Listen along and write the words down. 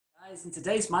Guys, in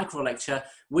today's micro lecture,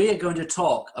 we are going to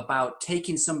talk about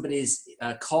taking somebody's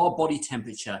core body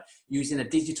temperature using a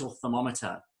digital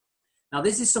thermometer. Now,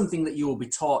 this is something that you will be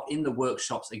taught in the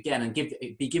workshops again and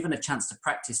be given a chance to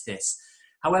practice this.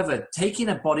 However, taking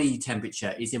a body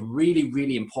temperature is a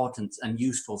really important and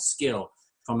useful skill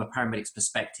from a paramedic's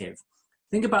perspective.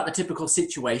 Think about the typical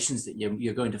situations that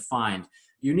you're going to find.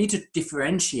 You need to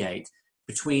differentiate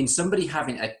between somebody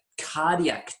having a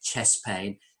cardiac chest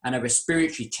pain and a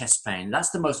respiratory chest pain. That's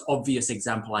the most obvious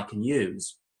example I can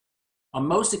use. On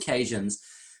most occasions,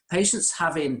 patients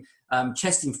having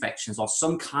chest infections or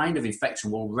some kind of infection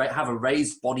will have a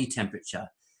raised body temperature.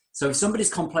 So if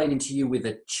somebody's complaining to you with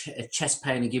a chest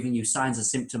pain and giving you signs and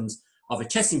symptoms of a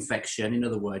chest infection, in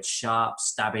other words, sharp,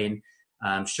 stabbing,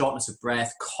 shortness of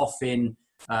breath, coughing,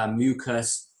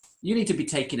 mucus, you need to be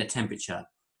taking a temperature.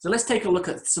 So let's take a look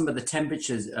at some of the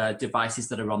temperatures devices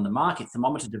that are on the market,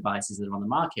 thermometer devices that are on the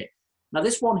market. Now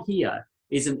this one here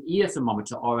is an ear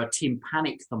thermometer or a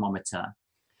tympanic thermometer.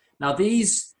 Now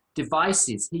these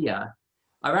devices here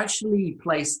are actually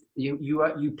placed,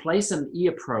 you place an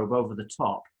ear probe over the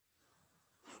top.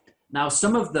 Now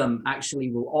some of them actually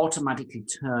will automatically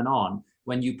turn on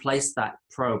when you place that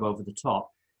probe over the top.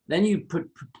 Then you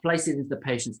place it into the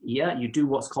patient's ear. You do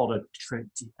what's called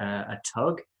a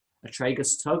tug. A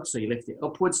tragus tug, so you lift it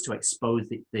upwards to expose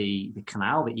the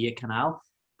canal, the ear canal,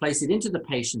 place it into the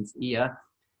patient's ear,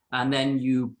 and then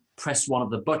you press one of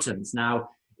the buttons. Now,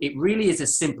 it really is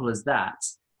as simple as that.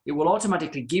 It will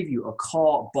automatically give you a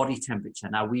core body temperature.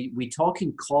 Now, we're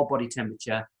talking core body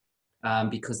temperature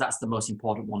because that's the most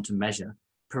important one to measure.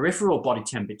 Peripheral body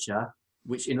temperature,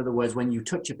 which in other words, when you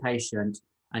touch a patient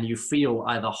and you feel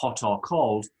either hot or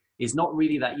cold, is not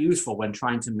really that useful when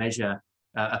trying to measure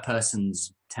a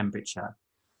person's temperature.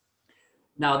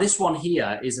 Now this one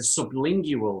here is a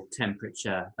sublingual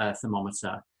temperature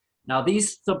thermometer. Now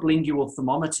these sublingual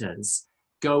thermometers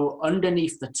go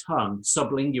underneath the tongue,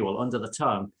 sublingual, under the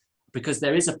tongue, because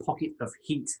there is a pocket of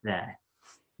heat there.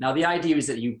 Now the idea is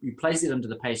that you place it under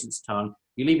the patient's tongue,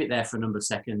 you leave it there for a number of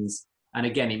seconds, and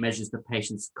again it measures the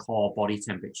patient's core body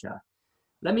temperature.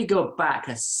 Let me go back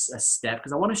a step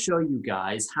because I want to show you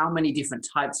guys how many different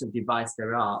types of device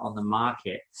there are on the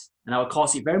market. And now, of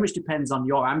course, it very much depends on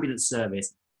your ambulance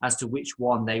service as to which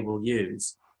one they will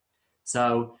use.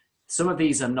 So some of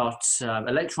these are not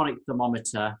electronic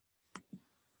thermometer,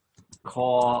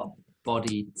 core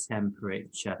body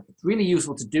temperature. It's really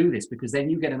useful to do this because then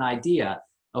you get an idea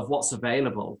of what's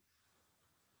available.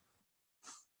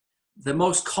 The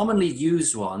most commonly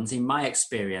used ones, in my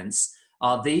experience,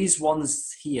 are these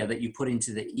ones here that you put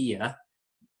into the ear,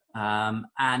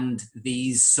 and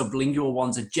these sublingual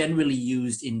ones are generally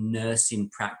used in nursing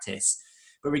practice.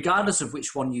 But regardless of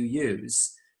which one you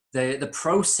use, the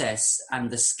process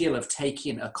and the skill of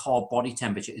taking a core body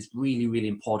temperature is really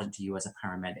important to you as a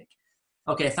paramedic.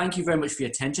 Okay, thank you very much for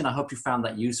your attention. I hope you found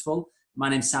that useful. My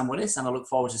name's Sam Willis, and I look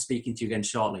forward to speaking to you again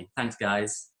shortly. Thanks,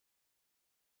 guys.